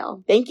ship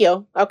sail. Thank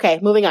you.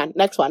 Okay. Moving on.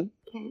 Next one.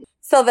 Okay.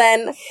 So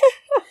then,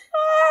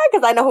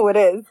 because I know who it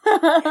is,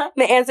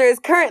 the answer is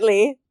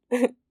currently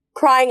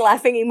crying,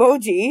 laughing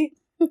emoji.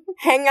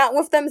 Hang out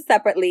with them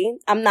separately.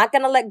 I'm not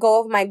gonna let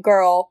go of my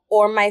girl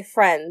or my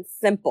friends.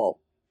 Simple.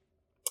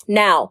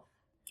 Now,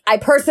 I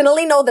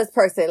personally know this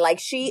person. Like,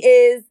 she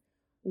is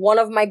one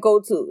of my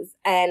go-tos.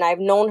 And I've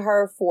known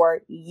her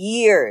for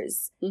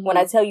years. Mm-hmm. When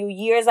I tell you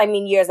years, I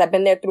mean years. I've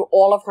been there through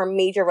all of her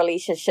major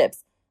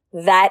relationships.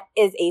 That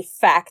is a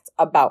fact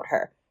about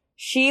her.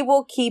 She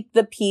will keep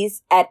the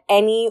peace at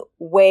any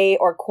way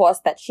or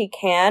cost that she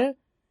can.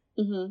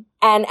 Mm-hmm.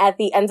 And at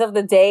the end of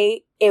the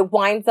day, it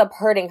winds up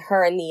hurting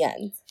her in the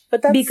end.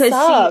 But that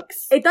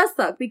sucks. It does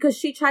suck because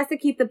she tries to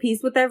keep the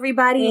peace with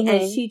everybody. Mm-hmm.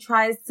 And she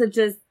tries to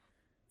just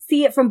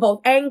see it from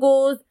both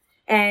angles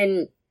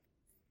and,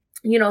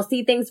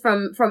 see things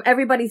from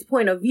everybody's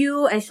point of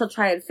view, and she'll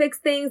try and fix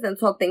things and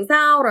talk things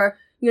out, or,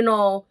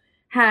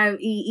 have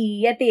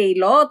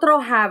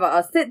have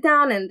a sit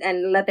down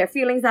and let their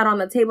feelings out on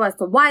the table as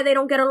to why they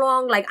don't get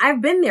along. Like,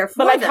 I've been there for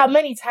But, like, how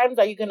many times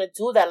are you going to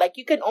do that? Like,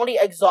 you can only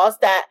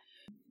exhaust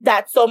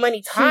that so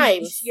many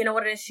times. You know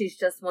what it is? She's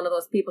just one of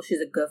those people.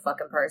 She's a good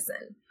fucking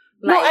person.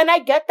 Like, no, and I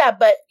get that,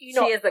 but, she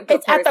is a good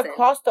it's person. At the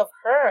cost of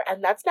her,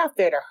 and that's not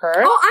fair to her.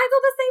 Oh, I do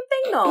the same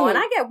thing, though, and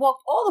I get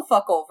walked all the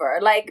fuck over.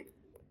 Like,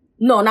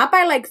 no, not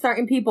by, like,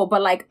 certain people,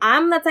 but, like,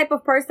 I'm the type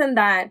of person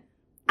that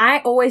I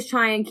always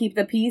try and keep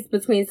the peace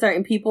between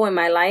certain people in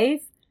my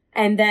life,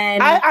 and then...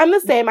 I'm the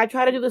same. I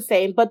try to do the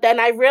same, but then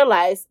I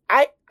realize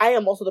I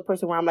am also the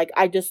person where I'm like,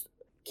 I just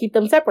keep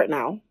them separate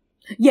now.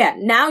 Yeah,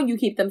 now you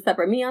keep them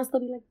separate. Me, I'll still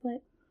be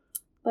like,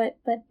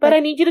 But I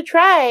need you to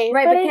try.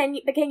 Right,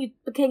 but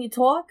can you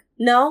talk?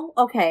 No?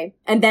 Okay.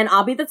 And then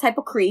I'll be the type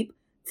of creep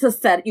to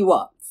set you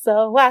up.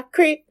 So I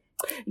creep.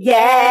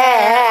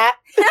 Yeah.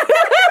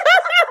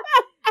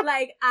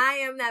 Like, I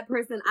am that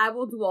person. I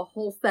will do a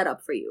whole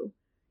setup for you.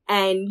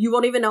 And you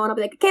won't even know, and I'll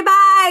be like, okay,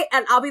 bye!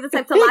 And I'll be the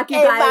type to lock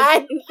you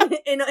guys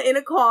in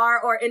a car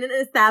or in an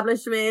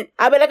establishment.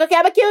 I'll be like, okay,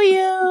 I'm gonna kill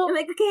you. I'm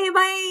like, okay,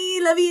 bye,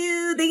 love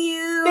you, thank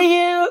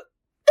you.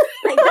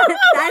 Thank you.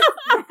 Like,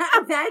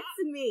 that's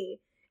me.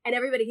 And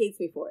everybody hates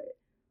me for it.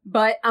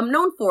 But I'm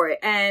known for it.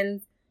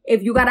 And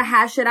if you gotta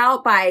hash it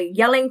out by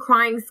yelling,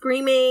 crying,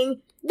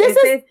 screaming,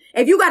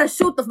 if you gotta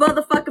shoot the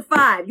motherfucking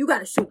 5, you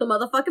gotta shoot the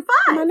motherfucking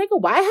 5. My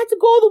nigga, why I had to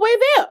go all the way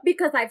there?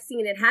 Because I've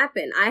seen it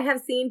happen. I have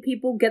seen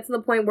people get to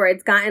the point where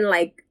it's gotten,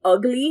 like,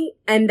 ugly,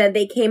 and then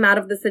they came out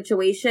of the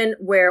situation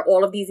where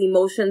all of these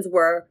emotions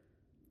were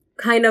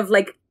kind of,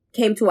 like,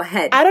 came to a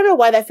head. I don't know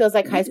why that feels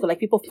like high school. Like,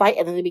 people fight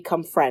and then they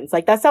become friends.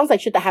 Like, that sounds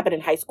like shit that happened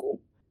in high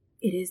school.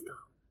 It is, though.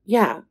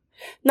 Yeah.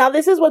 Now,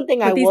 this is one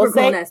thing I will say. These were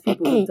grown-ass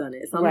people who've done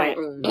it. So I'm right.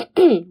 like,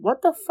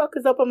 What the fuck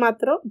is up in my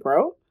throat,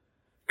 bro?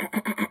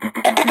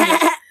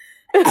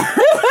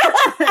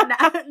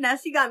 now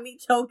she got me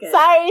choking.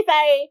 Sorry.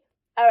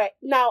 All right.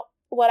 Now,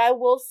 what I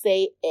will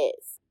say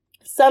is,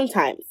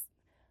 sometimes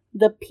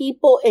the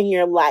people in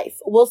your life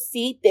will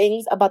see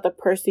things about the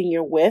person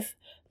you're with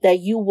that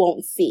you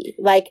won't see.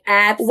 Like,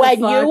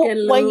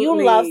 when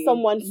you love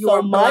someone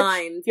so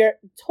much, you're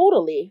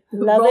totally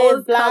love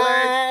is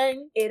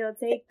blind. It'll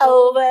take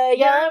over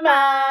your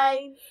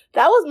mind.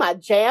 That was my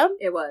jam.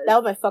 It was. That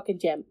was my fucking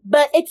jam.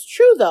 But it's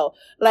true though.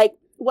 Like,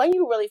 when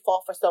you really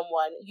fall for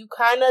someone, you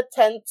kind of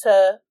tend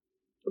to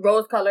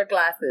rose-colored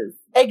glasses.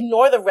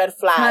 Ignore the red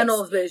flags.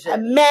 Tunnel vision.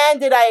 And man,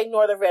 did I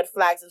ignore the red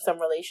flags in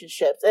some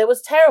relationships. It was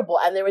terrible.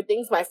 And there were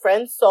things my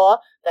friends saw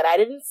that I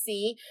didn't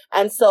see.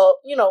 And so,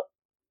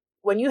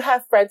 when you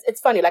have friends, it's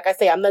funny. Like I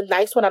say, I'm the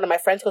nice one out of my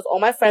friends because all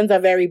my friends are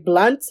very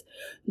blunt.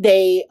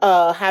 They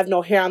have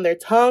no hair on their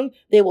tongue.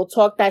 They will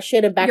talk that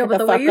shit and back it the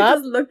fuck up. You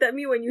just looked at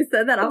me when you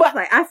said that. I was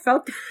like, I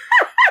felt that.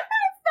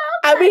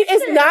 I mean,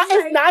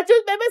 it's not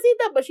just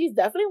Bebecita, but she's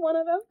definitely one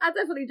of them. I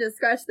definitely just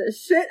scratched the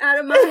shit out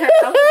of my head.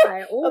 I was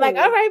like, oh. Like,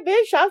 all right,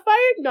 bitch, shots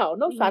fired? No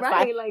shots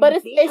fired. Like, but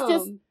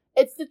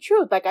it's the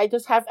truth. Like, I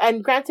just have,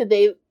 and granted,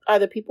 they are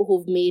the people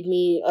who've made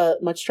me a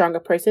much stronger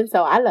person,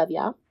 so I love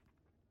y'all.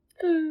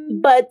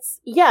 But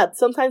yeah,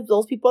 sometimes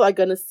those people are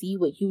gonna see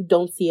what you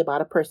don't see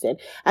about a person,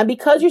 and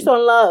because you're so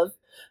in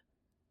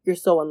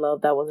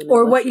love, that wasn't,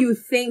 or what you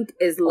think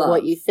is love.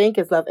 What you think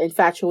is love.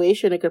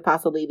 Infatuation, it could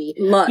possibly be.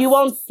 Lust. You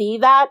won't see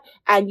that,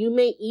 and you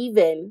may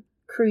even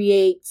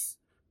create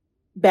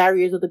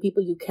barriers with the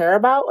people you care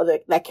about, or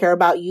that care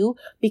about you,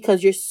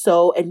 because you're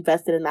so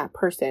invested in that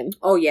person.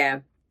 Oh yeah,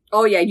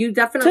 you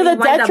definitely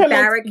wind up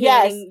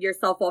barricading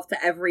yourself off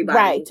to everybody.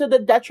 Right, to the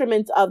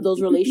detriment of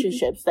those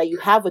relationships that you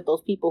have with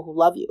those people who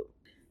love you.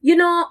 You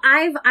know,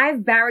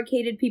 I've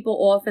barricaded people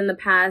off in the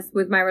past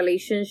with my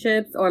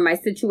relationships or my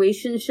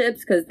situationships,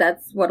 because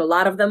that's what a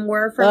lot of them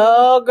were for me.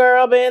 Oh,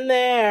 girl, been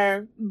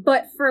there.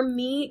 But for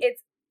me,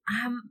 it's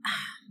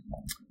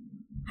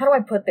how do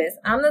I put this?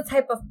 I'm the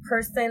type of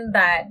person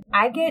that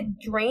I get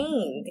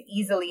drained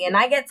easily and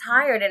I get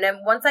tired, and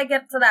then once I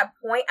get to that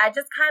point, I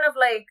just kind of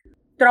like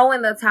throw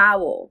in the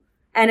towel.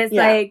 And it's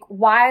like,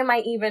 why am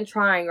I even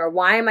trying? Or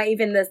why am I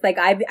even this? Like,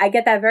 I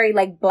get that very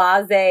like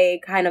blasé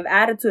kind of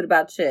attitude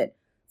about shit.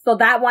 So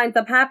that winds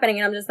up happening,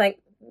 and I'm just like,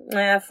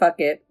 fuck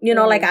it. You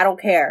know, like, I don't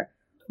care.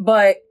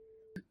 But,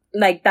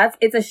 like,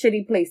 it's a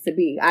shitty place to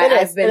be.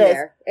 I've been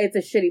there. It's a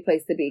shitty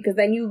place to be. Because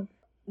then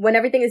when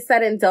everything is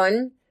said and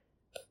done,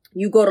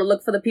 you go to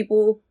look for the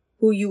people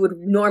who you would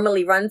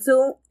normally run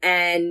to,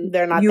 and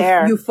they're not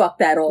there. You fuck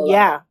that all up.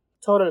 Yeah,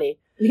 totally.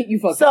 You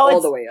fuck it all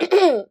the way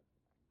up.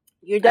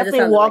 You're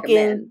definitely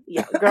walking,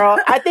 yeah, girl.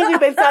 I think we've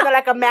been sounding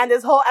like a man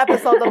this whole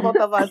episode, the both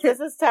of us. This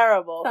is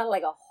terrible. Sound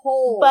like a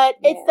whole. But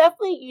it's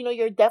definitely,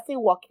 you're definitely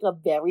walking a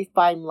very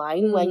fine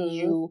line when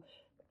you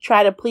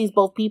try to please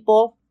both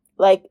people.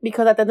 Like,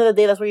 because at the end of the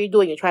day, that's what you're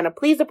doing. You're trying to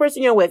please the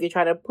person you're with. You're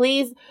trying to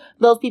please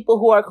those people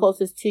who are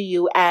closest to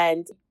you,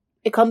 and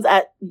it comes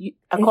at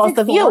a cost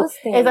of you.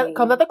 It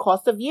comes at the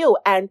cost of you.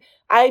 And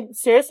I'm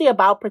seriously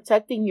about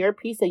protecting your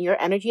peace and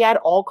your energy at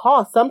all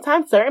costs.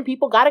 Sometimes certain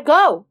people gotta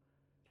go.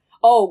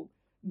 Oh,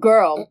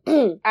 girl,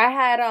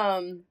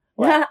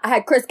 I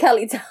had Chris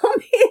Kelly tell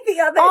me the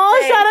other day.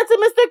 Oh, shout out to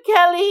Mr.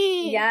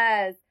 Kelly.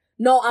 Yes.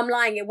 No, I'm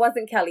lying. It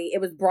wasn't Kelly.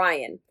 It was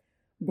Brian.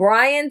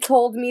 Brian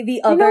told me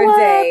the other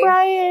day.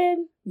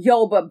 Brian?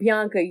 Yo, but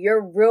Bianca, you're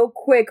real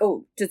quick.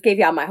 Oh, just gave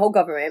you out my whole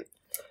government.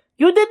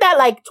 You did that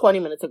like 20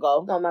 minutes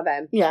ago. Oh, my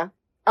bad. Yeah.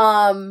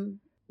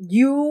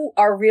 You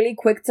are really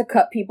quick to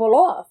cut people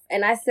off.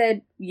 And I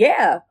said,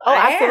 yeah. Oh,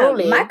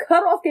 absolutely. My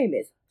cutoff game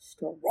is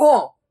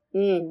strong.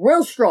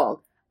 Real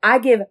strong. I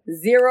give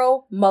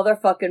 0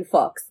 motherfucking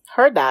fucks.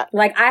 Heard that.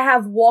 Like, I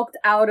have walked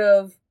out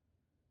of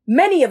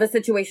many of the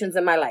situations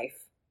in my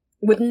life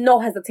with no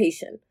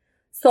hesitation.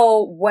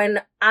 So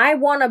when I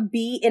want to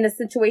be in a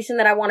situation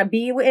that I want to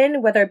be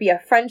in, whether it be a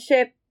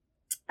friendship,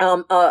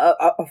 a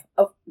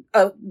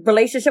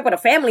relationship with a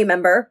family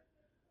member,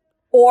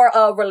 or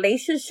a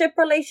relationship,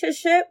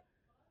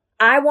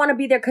 I want to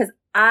be there because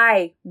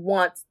I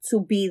want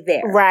to be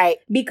there. Right.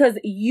 Because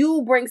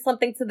you bring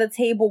something to the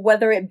table,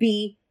 whether it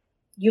be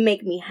you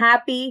make me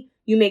happy,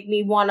 you make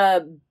me want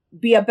to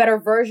be a better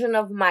version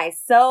of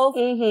myself,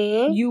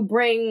 you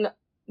bring,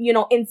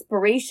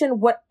 inspiration,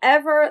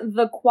 whatever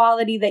the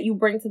quality that you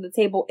bring to the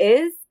table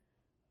is,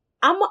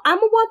 I'm going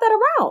to want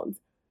that around.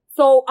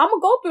 So I'm going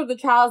to go through the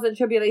trials and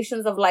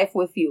tribulations of life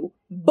with you,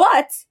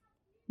 but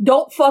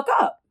don't fuck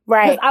up.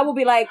 Right. Because I will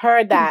be like,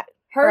 heard that.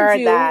 Heard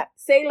you. That.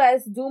 Say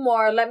less, do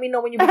more. Let me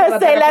know when you become a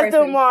better person. Say less,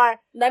 do more.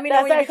 Let me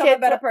know when you become a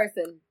better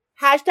person.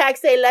 Hashtag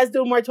say less,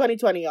 do more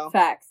 2020, y'all.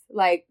 Facts.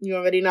 Like, you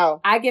already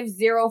know. I give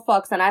 0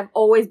 fucks, and I've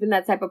always been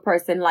that type of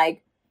person.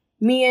 Like,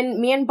 me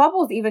and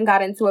Bubbles even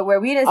got into it where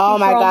we didn't speak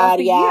for almost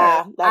a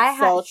year. That's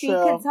so true. She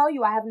can tell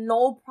you I have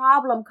no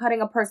problem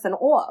cutting a person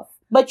off.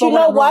 But you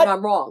know what?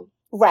 I'm wrong.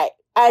 Right.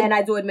 And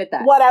I do admit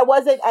that. What I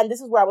wasn't, and this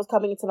is where I was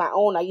coming into my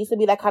own, I used to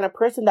be that kind of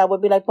person that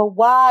would be like, but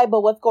why?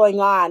 But what's going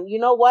on? You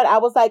know what? I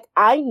was like,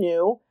 I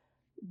knew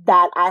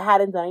that I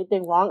hadn't done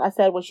anything wrong. I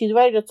said, when she's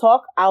ready to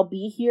talk, I'll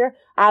be here.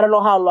 I don't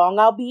know how long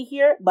I'll be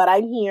here, but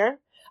I'm here.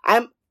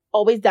 I'm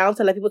always down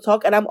to let people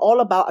talk, and I'm all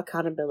about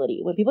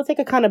accountability. When people take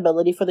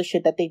accountability for the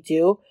shit that they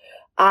do,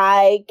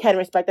 I can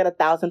respect that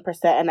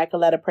 1,000%, and I can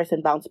let a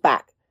person bounce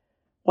back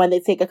when they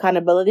take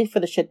accountability for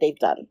the shit they've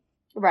done.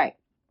 Right.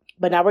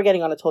 But now we're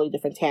getting on a totally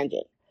different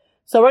tangent.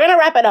 So we're going to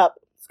wrap it up.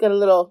 It's a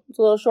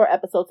little short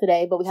episode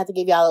today, but we had to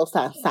give y'all a little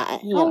something.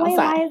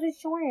 Why is it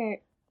short?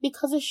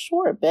 Because it's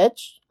short,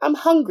 bitch. I'm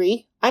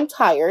hungry. I'm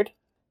tired.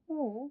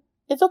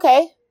 It's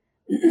okay.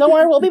 Don't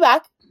worry, we'll be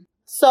back.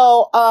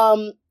 So,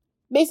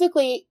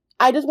 basically,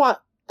 I just want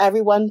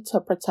everyone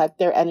to protect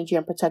their energy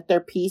and protect their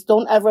peace.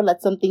 Don't ever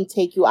let something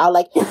take you out.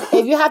 Like,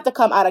 if you have to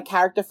come out of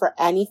character for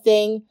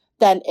anything,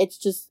 then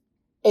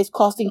it's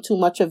costing too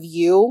much of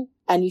you,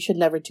 and you should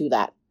never do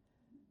that.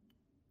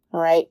 All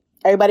right?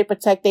 Everybody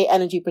protect their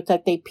energy,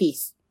 protect their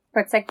peace.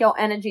 Protect your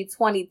energy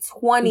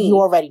 2020. You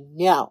already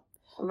know.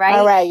 Right?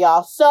 All right,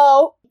 y'all.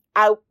 So,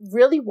 I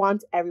really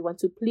want everyone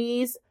to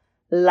please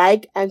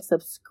like and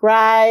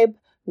subscribe,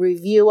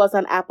 review us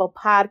on Apple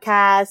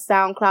Podcasts,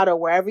 SoundCloud, or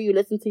wherever you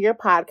listen to your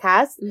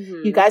podcasts.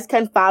 Mm-hmm. You guys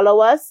can follow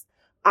us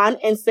on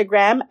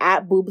Instagram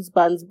at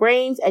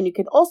boobsbunsbrains, and you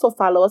can also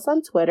follow us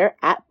on Twitter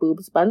at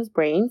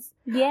boobsbunsbrains.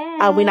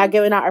 Yeah. We're not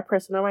giving out our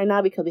personal right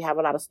now because we have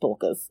a lot of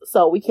stalkers,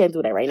 so we can't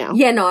do that right now.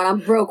 Yeah, no, and I'm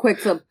real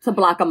quick to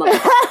block them. But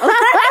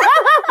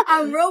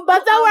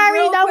don't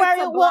worry.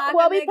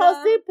 We'll be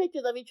posting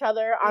pictures of each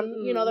other on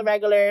the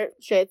regular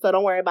shit, so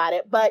don't worry about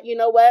it. But you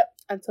know what?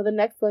 Until the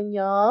next one,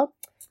 y'all.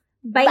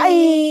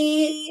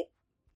 Bye.